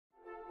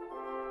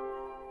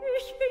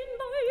Ich bin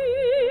bei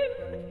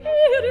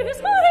ihm,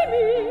 ist bei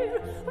mir.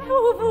 Wo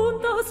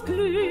wohnt das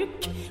Glück,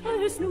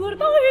 als nur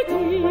bei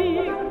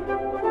dir?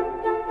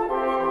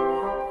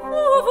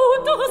 Wo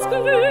wohnt das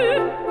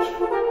Glück,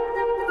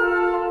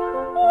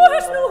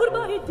 als nur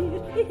bei dir?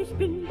 Ich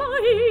bin bei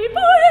ihm.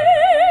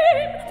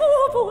 Wo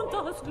wohnt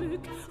das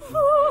Glück?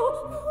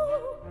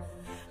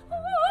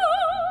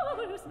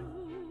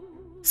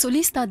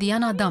 Solista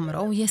Diana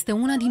Damrau este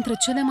una dintre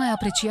cele mai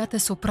apreciate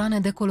soprane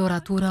de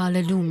coloratură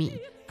ale lumii.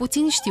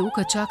 Puțini știu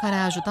că cea care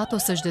a ajutat-o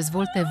să-și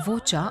dezvolte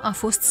vocea a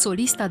fost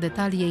solista de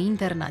talie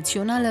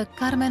internațională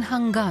Carmen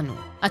Hanganu.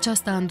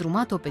 Aceasta a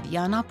îndrumat-o pe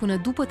Diana până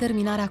după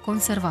terminarea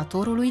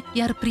conservatorului,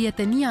 iar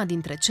prietenia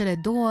dintre cele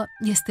două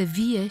este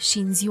vie și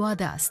în ziua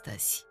de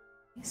astăzi.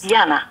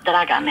 Diana,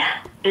 draga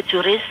mea, îți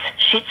urez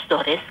și îți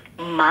doresc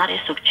mare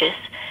succes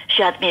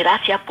și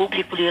admirația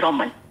publicului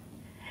român.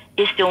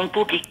 Este un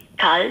public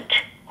cald,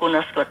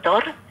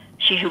 cunoscător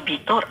și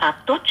iubitor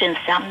a tot ce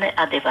înseamnă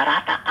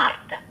adevărata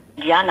artă.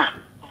 Diana,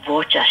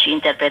 vocea și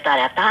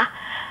interpretarea ta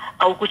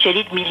au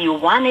cucerit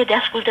milioane de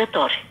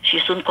ascultători și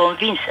sunt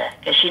convinsă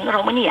că și în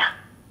România,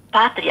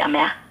 patria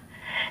mea,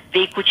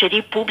 vei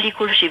cuceri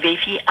publicul și vei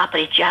fi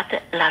apreciată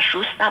la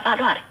justa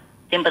valoare.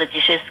 Te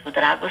îmbrățișez cu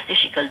dragoste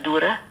și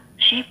căldură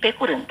și pe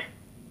curând.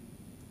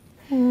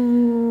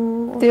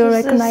 Do you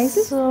recognize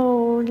it? So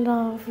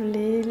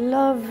lovely,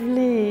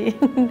 lovely.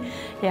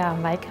 Yeah,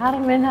 my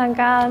Carmen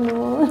Hanganu.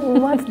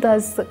 What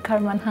does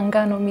Carmen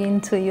Hanganu mean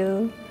to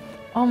you?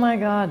 Oh my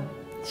God,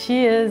 she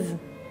is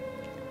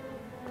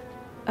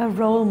a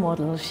role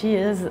model. She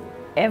is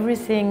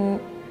everything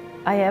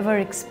I ever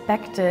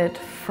expected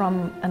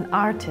from an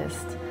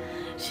artist.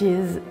 She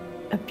is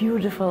a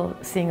beautiful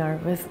singer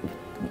with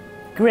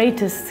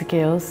greatest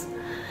skills.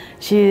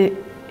 She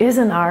is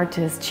an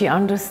artist. She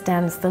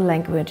understands the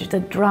language, the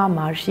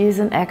drama. She is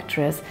an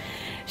actress.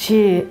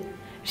 She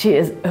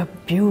is a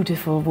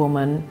beautiful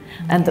woman.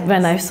 And Yes.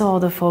 when I saw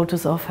the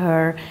photos of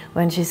her,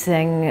 when she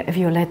sang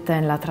Violetta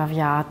in La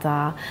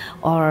Traviata,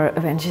 or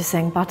when she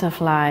sang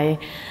Butterfly,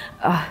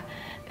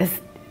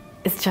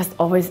 it's just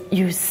always,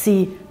 you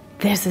see,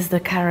 this is the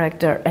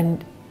character,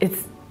 and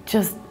it's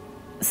just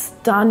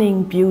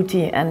stunning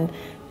beauty and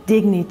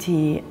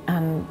dignity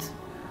and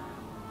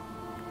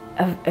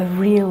a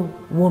real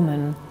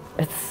woman.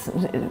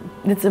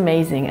 It's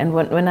amazing. And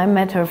when I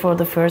met her for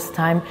the first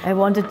time, I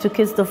wanted to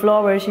kiss the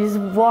floor where she's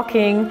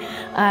walking,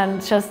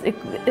 and just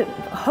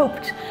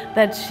hoped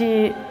that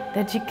she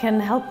can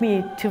help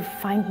me to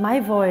find my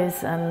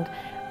voice, and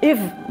if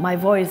my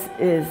voice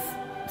is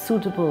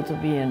suitable to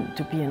be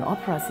an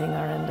opera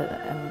singer,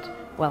 and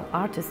well,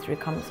 artistry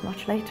comes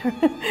much later.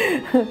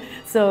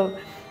 So,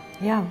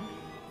 yeah.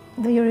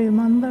 Do you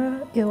remember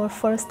your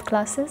first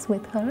classes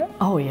with her?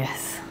 Oh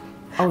yes.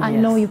 Oh, I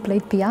yes. know you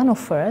played piano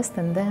first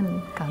and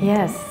then canto.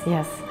 Yes,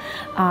 yes.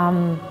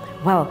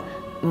 Well,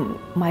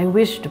 my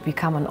wish to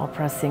become an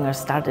opera singer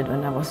started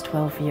when I was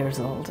 12 years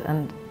old,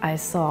 and I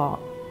saw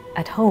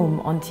at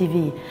home on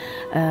TV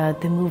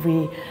the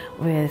movie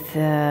with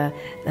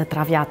the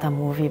Traviata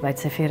movie by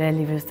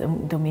Zeffirelli with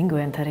Domingo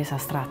and Teresa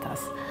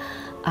Stratas.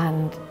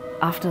 And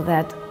after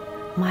that,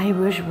 my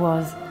wish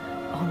was,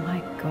 oh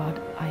my God,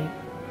 I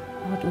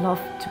would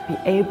love to be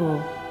able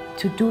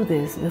to do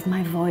this with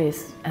my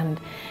voice and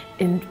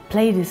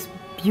play these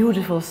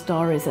beautiful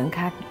stories and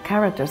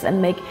characters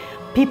and make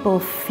people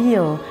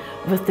feel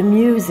with the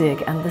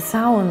music and the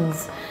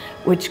sounds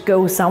which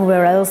go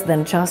somewhere else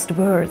than just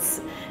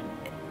words.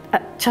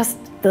 Just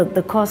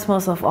the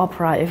cosmos of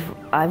opera, if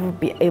I would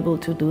be able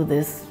to do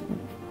this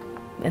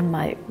in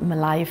my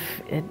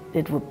life,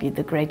 it would be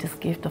the greatest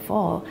gift of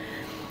all.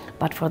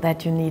 But for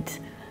that you need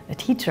a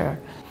teacher.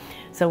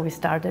 So we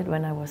started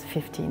when I was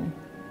 15.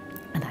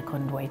 And I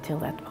couldn't wait till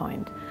that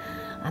point.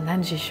 And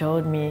then she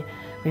showed me,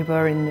 we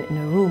were in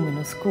a room in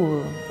a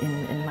school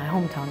in my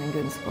hometown in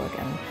Günzburg,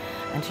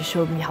 and she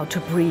showed me how to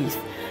breathe.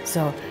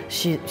 So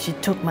she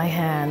took my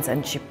hands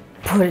and she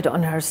put it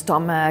on her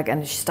stomach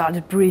and she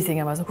started breathing.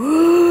 I was like,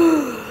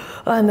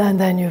 and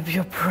then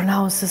you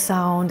pronounce the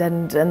sound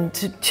and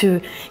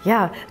to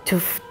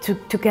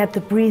get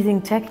the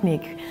breathing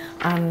technique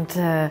and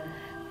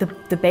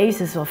the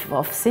basis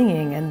of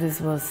singing. And this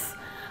was,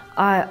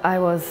 I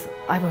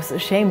was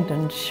ashamed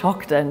and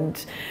shocked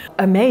and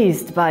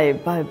amazed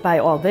by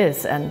all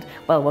this, and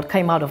well, what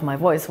came out of my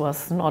voice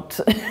was not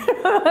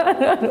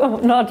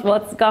not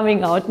what's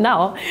coming out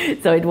now.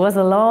 So it was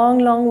a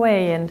long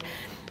way,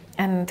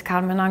 and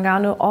Carmen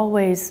Hanganu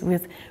always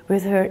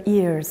with her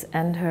ears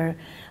and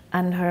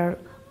her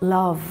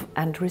love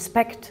and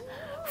respect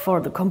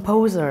for the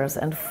composers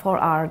and for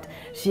art,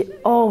 she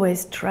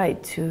always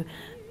tried to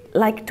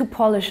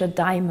polish a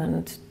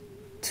diamond,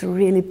 to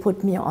really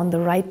put me on the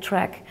right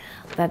track,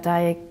 that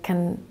I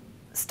can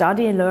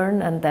study,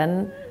 learn, and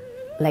then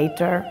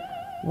later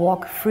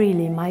walk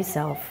freely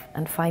myself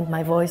and find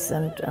my voice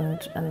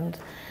and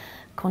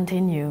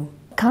continue.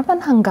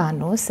 Carmen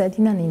Hanganu said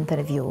in an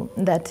interview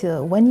that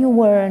when you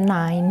were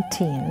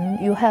 19,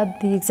 you had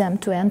the exam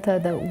to enter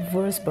the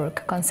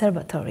Würzburg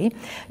Conservatory.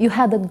 You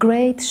had a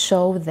great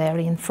show there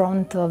in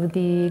front of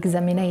the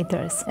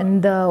examinators.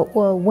 And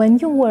when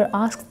you were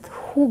asked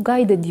who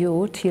guided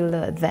you till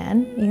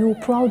then, you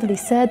proudly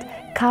said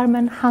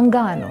Carmen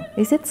Hanganu.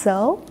 Is it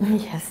so?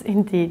 Yes,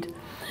 indeed.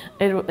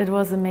 It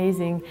was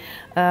amazing.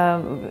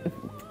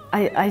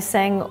 I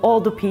sang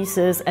all the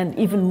pieces and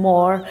even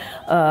more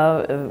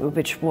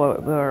which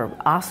were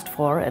asked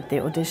for at the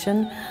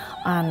audition,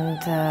 and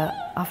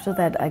after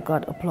that I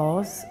got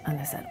applause, and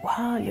I said,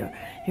 wow,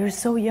 you're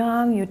so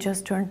young, you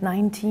just turned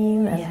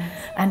 19, and, yes.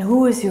 And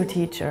who is your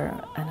teacher?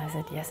 And I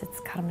said, yes, it's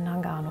Carmen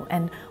Hanganu.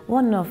 And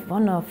one of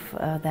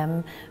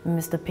them,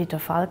 Mr. Peter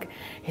Falk,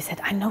 he said,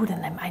 I know the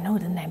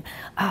name.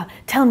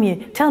 Tell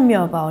me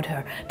about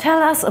her.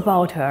 Tell us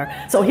about her.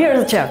 So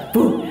here's a chair.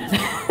 Boom.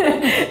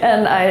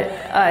 And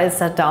I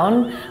sat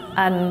down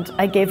and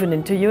I gave an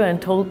interview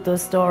and told the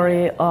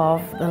story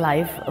of the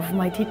life of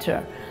my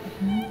teacher.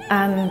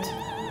 Mm-hmm.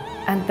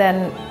 And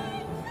then,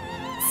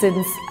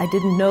 since I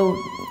didn't know,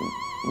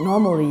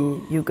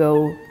 normally you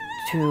go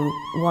to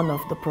one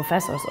of the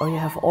professors, or you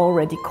have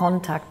already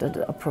contacted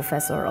a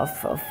professor of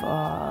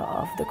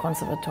the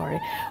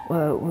conservatory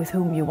with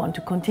whom you want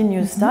to continue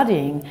mm-hmm.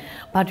 studying.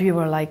 But we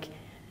were like,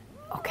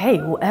 okay,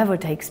 whoever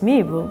takes me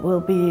it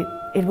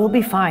will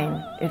be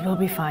fine. It will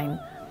be fine.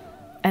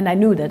 And I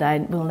knew that I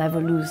will never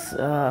lose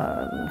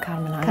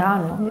Carmen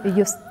Hanganu.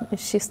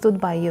 She stood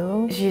by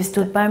you? She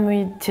stood by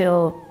me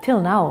till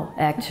now,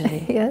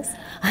 actually. Yes.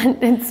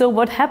 And so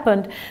what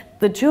happened,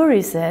 the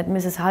jury said,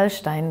 Mrs.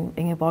 Hallstein,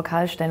 Ingeborg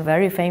Hallstein,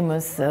 very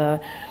famous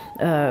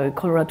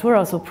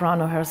coloratura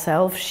soprano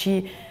herself,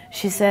 she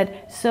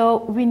said,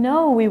 so we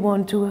know we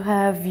want to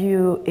have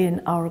you in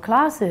our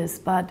classes,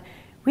 but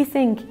we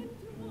think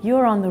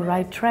you're on the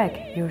right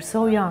track. You're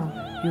so young.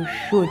 You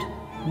should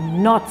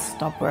not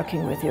stop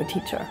working with your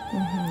teacher.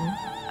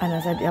 Mm-hmm. And I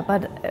said, yeah,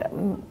 but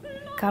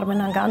Carmen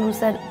Hanganu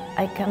said,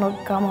 I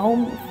cannot come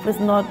home with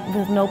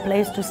no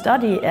place to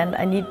study, and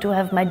I need to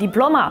have my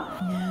diploma.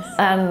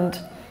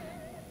 Yes.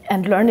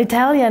 And learn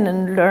Italian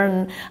and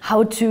learn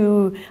how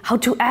to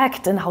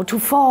act and how to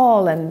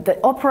fall, and the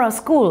opera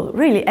school,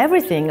 really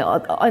everything,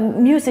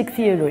 on music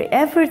theory,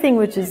 everything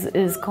which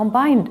is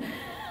combined.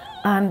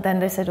 And then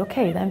they said,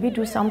 okay, then we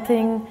do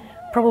something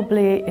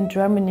probably in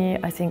Germany,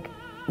 I think,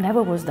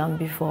 never was done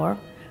before.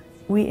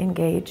 We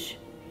engage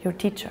your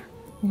teacher.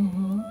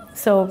 Mm-hmm.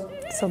 So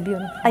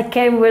beautiful. I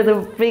came with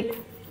a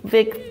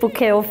big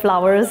bouquet of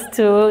flowers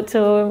to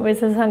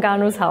Mrs.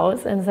 Hanganu's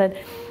house and said,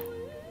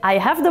 I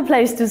have the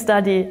place to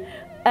study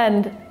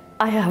and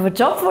I have a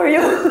job for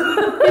you.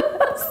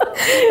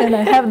 And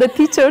I have the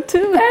teacher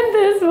too. And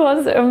this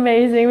was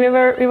amazing. We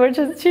were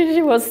just,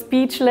 she was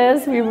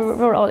speechless. We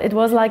were all, it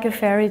was like a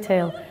fairy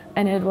tale.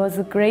 And it was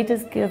the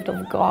greatest gift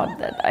of God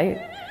that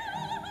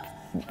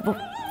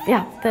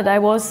I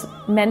was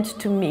meant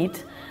to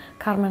meet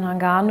Carmen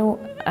Hanganu,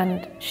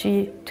 and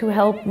she to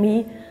help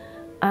me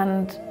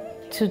and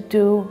to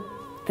do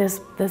this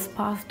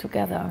path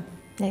together.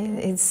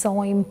 It's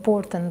so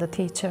important, the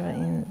teacher.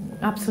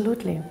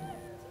 Absolutely.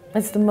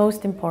 It's the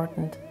most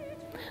important.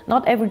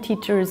 Not every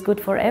teacher is good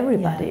for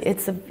everybody.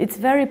 Yes. It's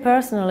very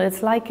personal.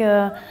 It's like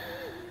a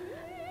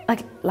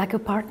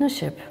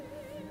partnership.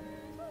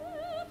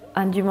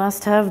 And you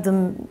must have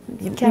them,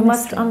 you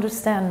must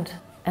understand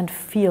and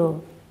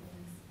feel.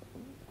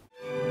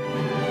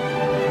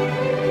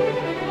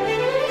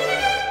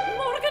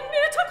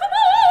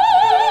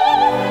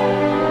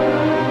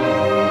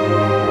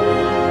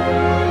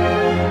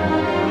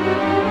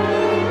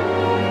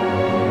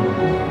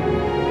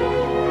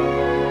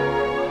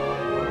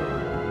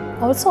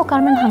 Also,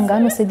 Carmen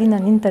Hanganu said in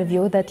an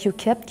interview that you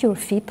kept your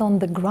feet on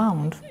the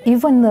ground,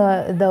 even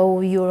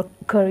though your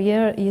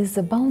career is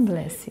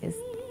boundless.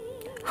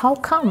 How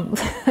come?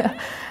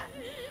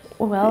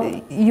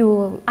 Well,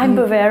 I'm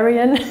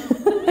Bavarian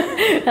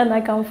and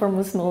I come from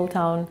a small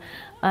town,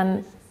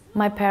 and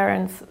my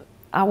parents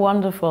are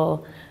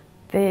wonderful.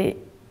 They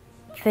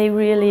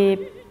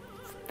really,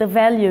 the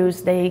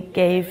values they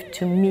gave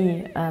to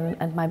me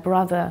and my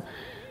brother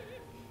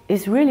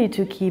is really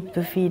to keep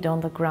the feet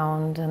on the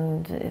ground,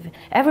 and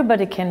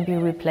everybody can be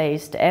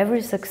replaced.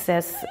 Every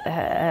success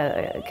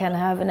can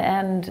have an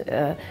end.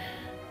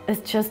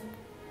 It's just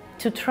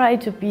to try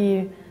to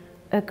be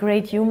a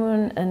great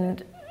human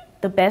and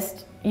the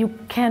best you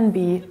can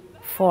be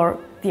for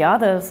the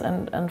others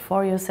and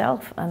for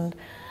yourself. And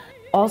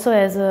also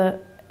as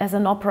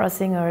an opera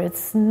singer,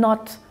 it's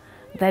not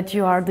that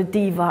you are the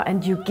diva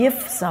and you give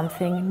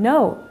something.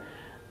 No,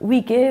 we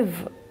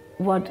give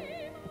what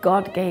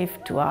God gave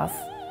to us.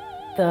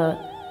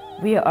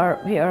 We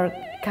are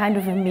kind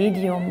of a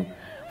medium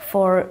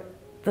for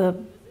the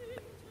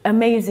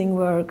amazing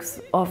works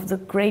of the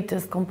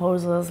greatest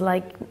composers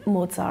like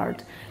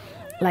Mozart,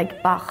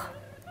 like Bach,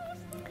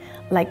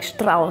 like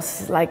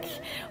Strauss, like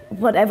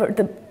whatever,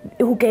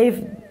 who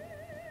gave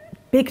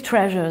big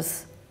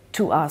treasures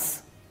to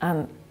us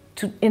and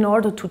in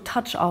order to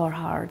touch our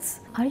hearts.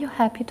 Are you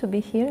happy to be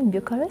here in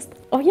Bucharest?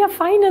 Oh yeah,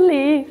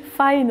 finally,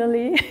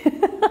 finally.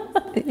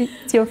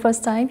 It's your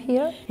first time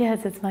here?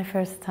 Yes, it's my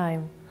first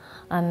time.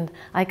 And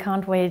I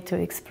can't wait to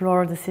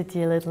explore the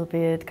city a little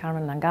bit.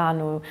 Carmen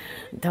Langanu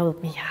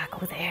told me, yeah,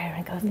 go there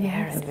and go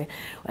there. Yes.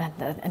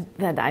 And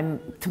then I'm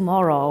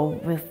tomorrow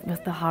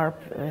with the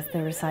harp, with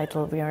the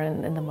recital. We are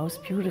in the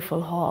most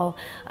beautiful hall.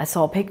 I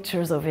saw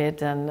pictures of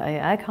it and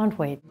I can't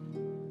wait.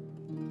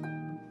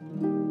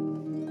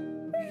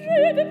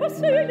 J'ai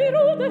dépassé les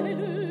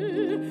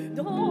rondelles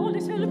dans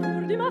les ciels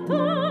purs du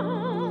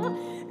matin.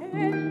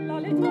 Elle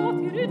allait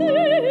attirer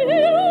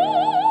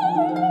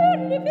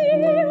le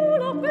pays où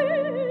la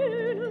peine,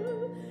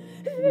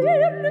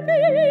 le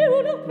pays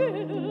où la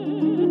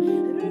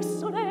peine, le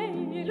soleil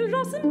et le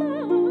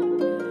jasmin.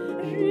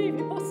 J'ai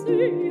vu passer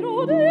les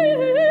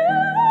rondelles.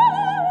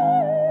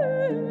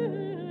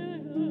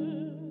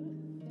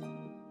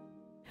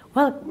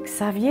 Well,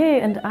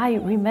 Xavier and I,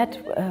 we met,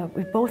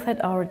 we both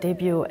had our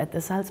debut at the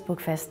Salzburg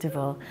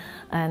Festival,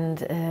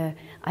 and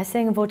I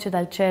sang Voce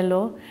dal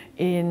Cielo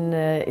in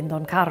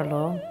Don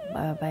Carlo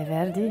by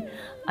Verdi,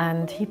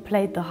 and he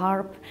played the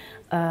harp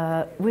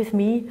with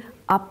me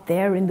up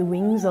there in the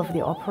wings of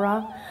the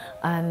opera,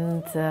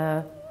 and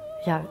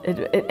yeah,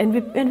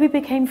 and we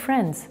became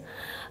friends.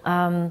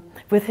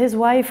 With his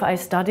wife I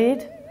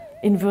studied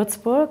in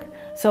Würzburg,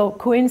 so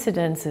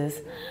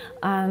coincidences,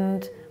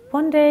 and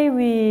one day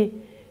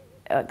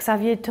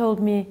Xavier told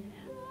me,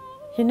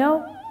 you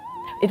know,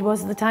 it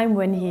was the time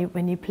when he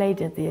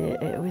played at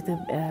with the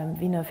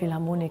Wiener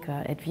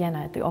Philharmoniker at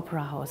Vienna at the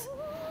Opera House.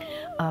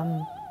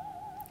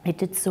 He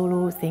did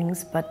solo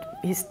things, but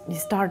he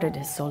started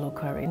his solo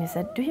career, and he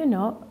said, "Do you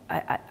know,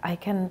 I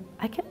can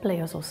play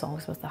also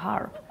songs with the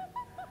harp."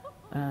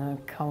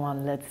 Come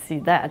on, let's see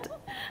that.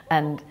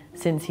 And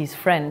since he's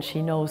French,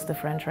 he knows the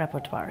French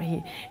repertoire.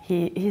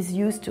 He's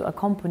used to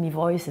accompany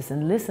voices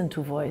and listen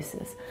to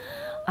voices,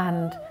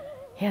 and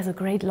he has a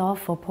great love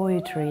for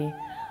poetry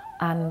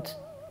and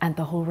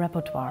the whole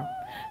repertoire.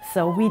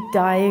 So we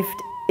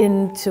dived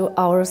into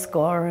our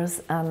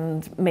scores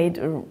and made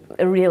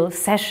a real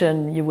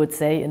session, you would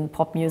say, in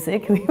pop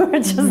music. We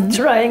were just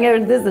trying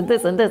this and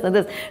this and this and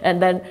this.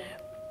 And then,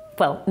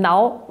 well,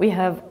 now we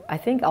have, I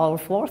think, our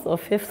 4th or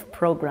 5th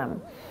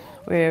program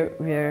where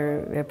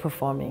we're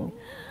performing.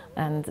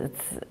 And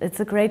it's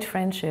a great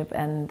friendship,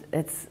 and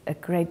it's a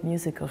great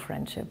musical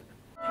friendship.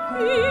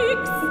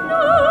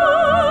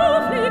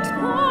 Snowflakes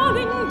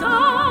falling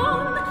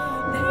down,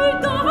 they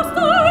dust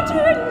our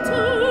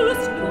gentle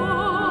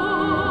slopes.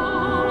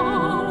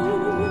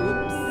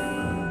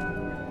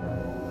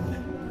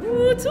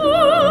 Put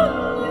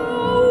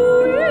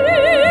on your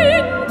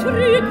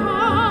wintry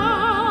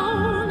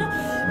gown,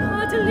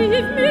 but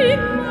leave me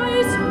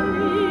my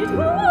sweet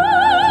home.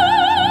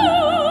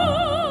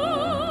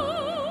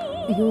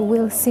 You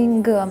will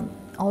sing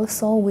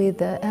also with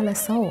the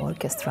LSO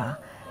orchestra.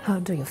 How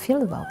do you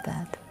feel about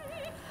that?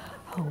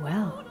 Oh,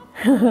 well,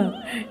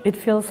 it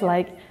feels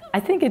like, I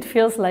think it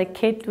feels like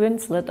Kate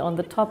Winslet on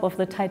the top of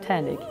the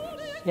Titanic.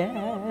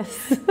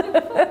 Yes.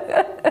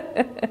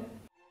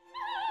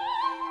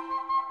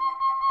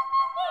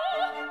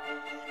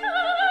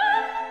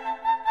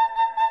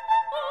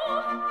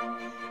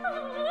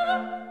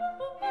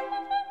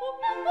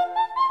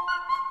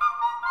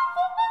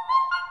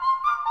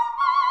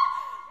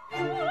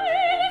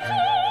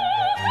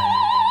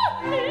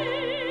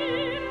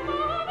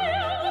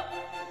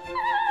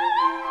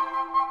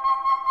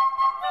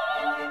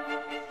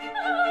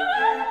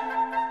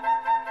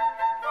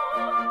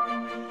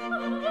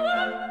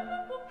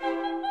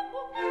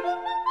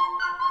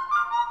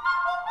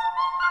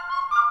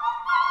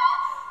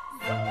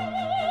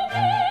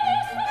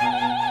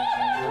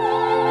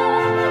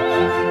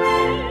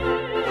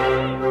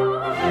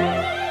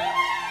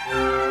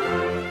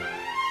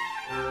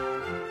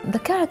 The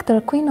character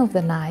Queen of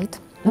the Night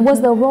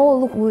was the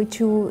role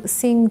which you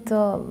sing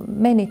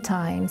many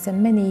times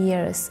and many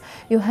years.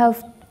 You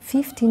have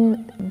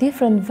 15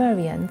 different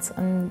variants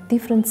and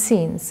different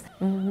scenes.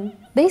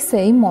 They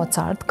say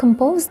Mozart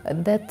composed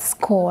that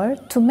score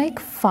to make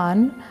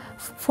fun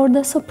for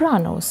the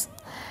sopranos,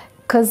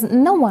 because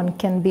no one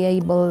can be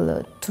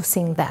able to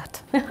sing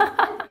that.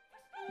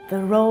 The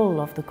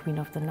role of the Queen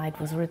of the Night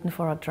was written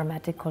for a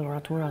dramatic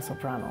coloratura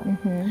soprano.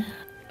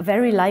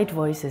 Very light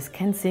voices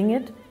can sing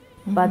it,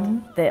 but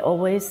they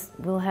always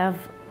will have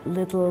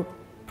little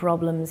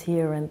problems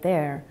here and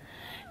there.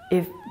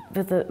 If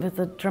with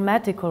the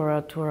dramatic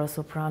coloratura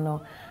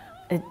soprano,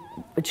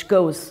 which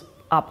goes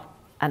up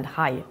and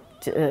high,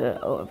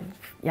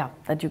 yeah,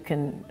 that you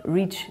can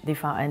reach the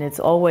far, and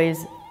it's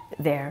always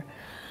there.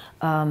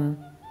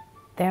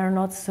 There are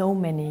not so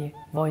many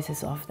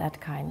voices of that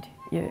kind.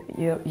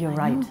 you're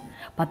right.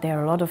 But there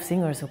are a lot of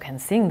singers who can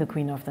sing the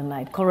Queen of the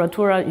Night.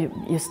 Coloratura,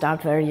 you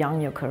start very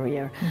young your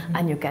career,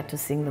 and you get to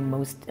sing the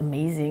most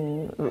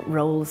amazing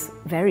roles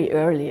very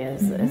early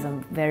as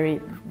a very,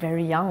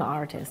 very young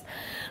artist.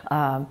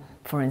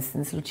 For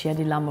instance, Lucia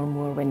di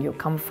Lammermoor, when you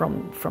come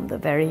from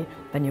the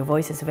when your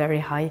voice is very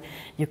high,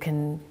 you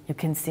can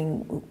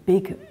sing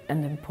big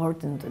and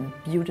important and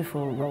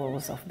beautiful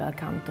roles of bel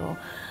canto,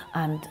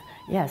 and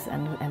yes,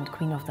 and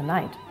Queen of the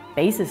Night.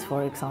 Basses,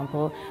 for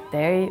example,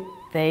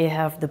 they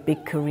have the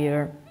big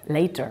career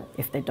later.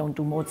 If they don't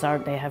do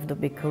Mozart, they have the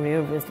big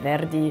career with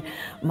Verdi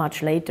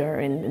much later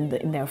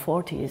in their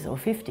 40s or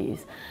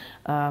 50s.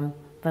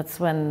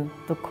 That's when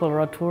the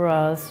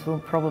coloraturas will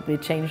probably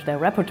change their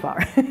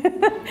repertoire.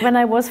 When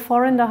I was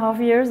 4.5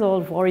 years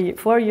old,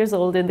 4 years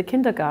old in the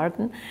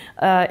kindergarten,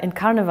 in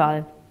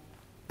Carnival,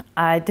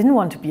 I didn't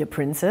want to be a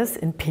princess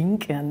in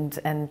pink and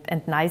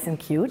nice and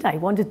cute. I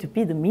wanted to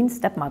be the mean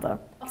stepmother.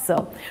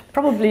 So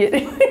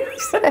probably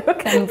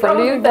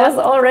probably was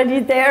already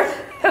there.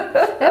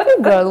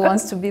 Every girl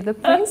wants to be the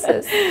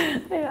princess.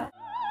 Yeah.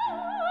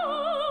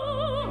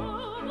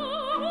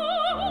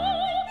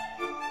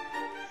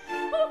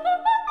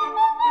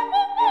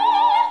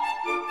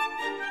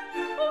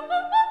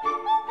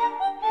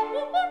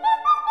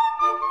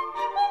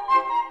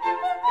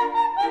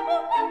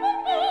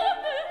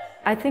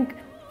 I think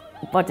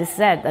what is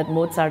said that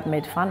Mozart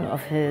made fun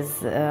of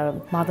his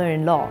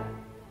mother-in-law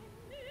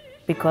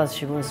because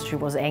she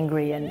was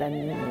angry, and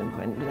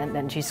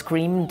then she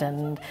screamed,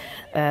 and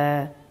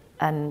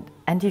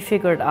he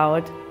figured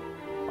out,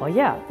 oh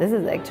yeah, this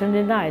is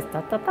actually nice.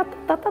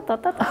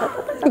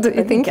 Do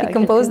you think he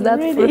composed that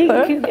for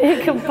her?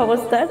 He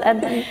composed that,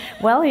 and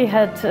well, he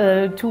had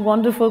two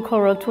wonderful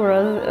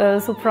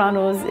coloratura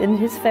sopranos in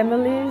his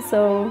family,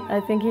 so I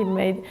think he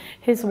made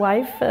his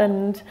wife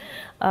and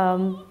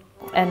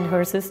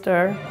her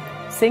sister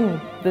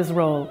sing this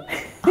role.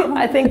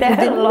 I think they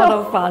had a lot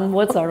of fun.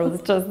 Mozart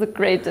was just the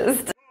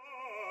greatest.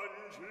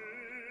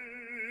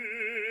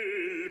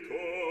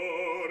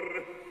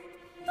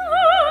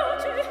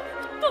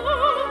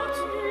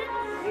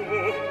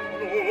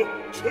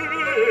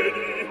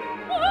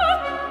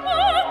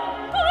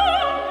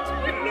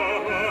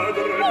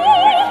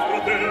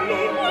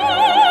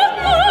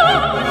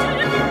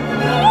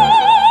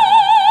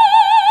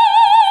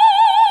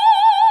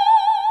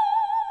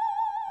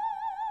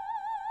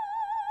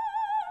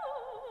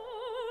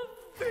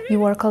 You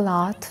work a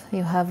lot,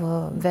 you have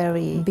a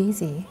very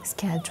busy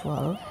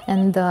schedule,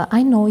 and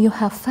I know you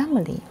have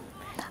family.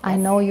 Yes. I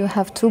know you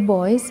have two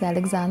boys,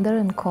 Alexander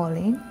and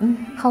Colin.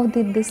 How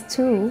did these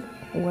two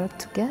work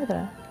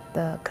together,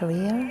 the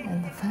career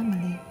and the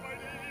family?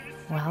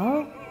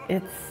 Well,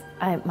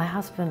 my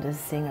husband is a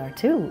singer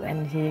too,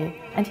 and he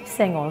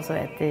sang also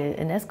at the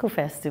UNESCO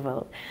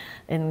festival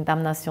in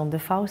Damnation de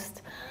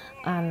Faust,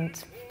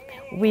 and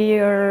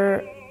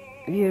we're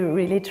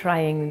really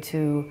trying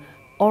to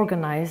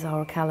organize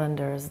our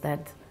calendars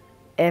that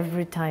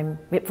every time,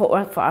 for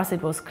us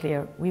it was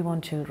clear, we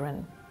want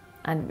children,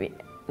 and we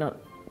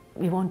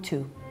want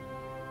two,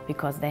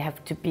 because they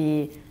have to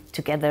be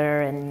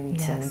together and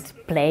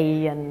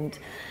play, and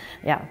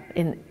yeah,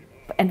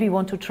 and we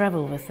want to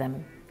travel with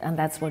them, and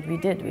that's what we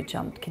did. We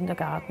jumped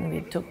kindergarten,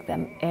 we took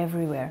them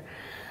everywhere.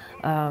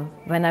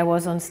 When I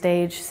was on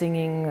stage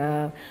singing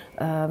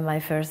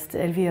my first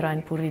Elvira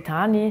in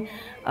Puritani,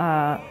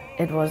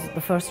 it was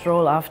the first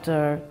role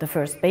after the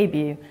first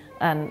baby,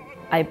 and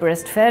I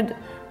breastfed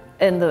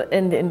in the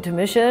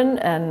intermission,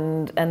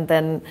 and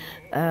then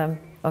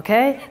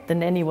okay, the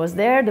nanny was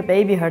there, the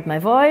baby heard my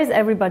voice,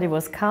 everybody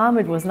was calm,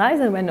 it was nice,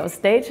 and I went on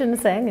stage and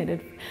sang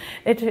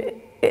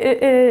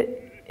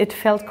it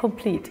felt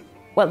complete.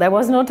 Well, there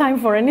was no time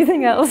for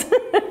anything else,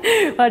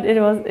 but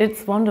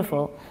it's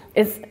wonderful.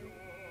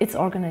 It's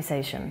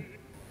organization,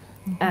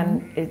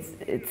 and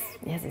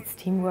it's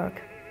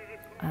teamwork,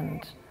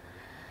 and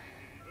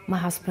my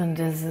husband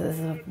is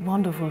a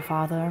wonderful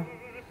father,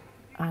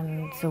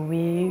 and so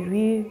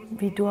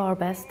we do our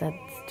best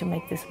to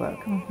make this work.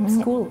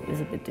 School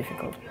is a bit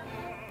difficult,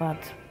 but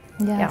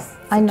yes, yeah,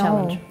 it's I know.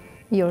 Challenge.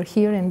 You're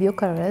here in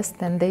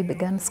Bucharest, and they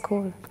began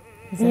school.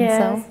 Isn't Yes.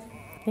 so?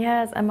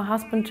 Yes, and my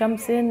husband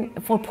jumps in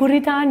for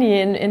Puritani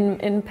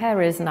in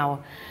Paris now,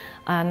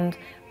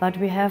 but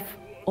we have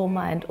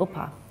Oma and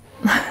Opa,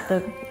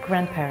 the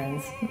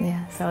grandparents.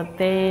 Yes. So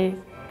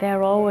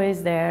they're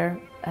always there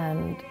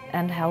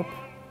and help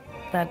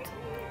that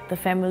the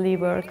family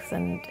works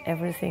and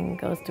everything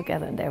goes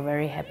together, and they're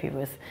very happy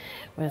with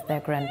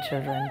their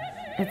grandchildren.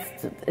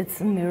 It's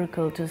a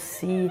miracle to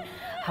see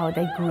how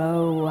they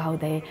grow, how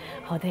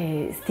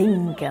they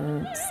think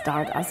and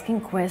start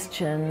asking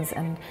questions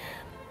and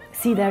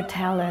see their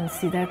talents,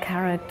 see their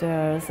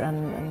characters,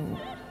 and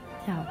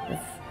yeah,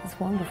 it's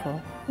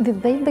wonderful.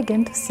 Did they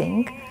begin to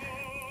sing?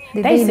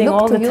 Did They sing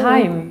look all to the you?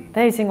 time.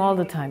 They sing all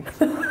the time.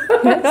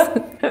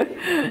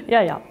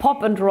 Yeah,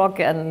 pop and rock,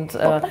 and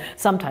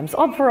sometimes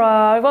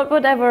opera,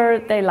 whatever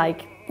they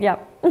like. Yeah.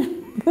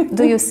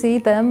 Do you see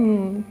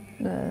them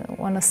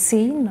on a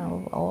scene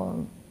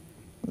or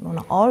on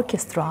an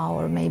orchestra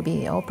or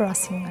maybe opera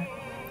singer?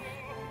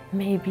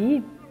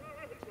 Maybe.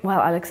 Well,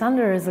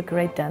 Alexander is a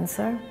great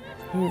dancer.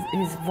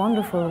 He's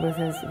wonderful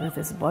with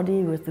his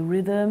body, with the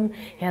rhythm.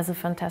 He has a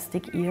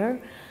fantastic ear.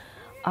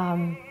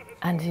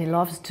 And he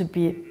loves to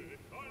be,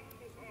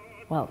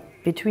 well,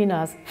 between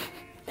us.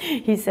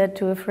 He said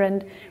to a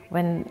friend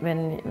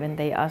when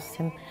they asked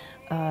him,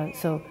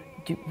 so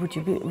would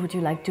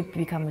you like to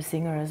become a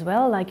singer as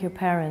well, like your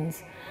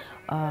parents?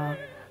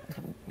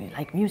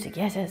 Like music,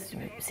 yes, yes.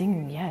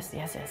 Singing, yes,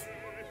 yes, yes.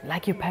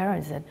 Like your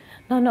parents. Said,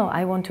 no,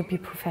 I want to be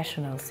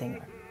professional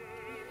singer.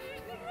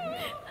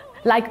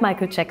 Like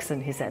Michael Jackson,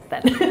 he said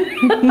then.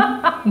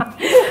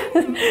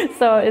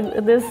 So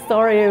this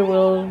story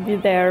will be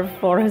there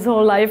for his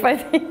whole life, I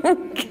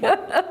think.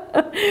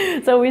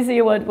 So we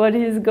see what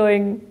he's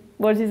going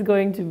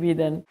to be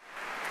then.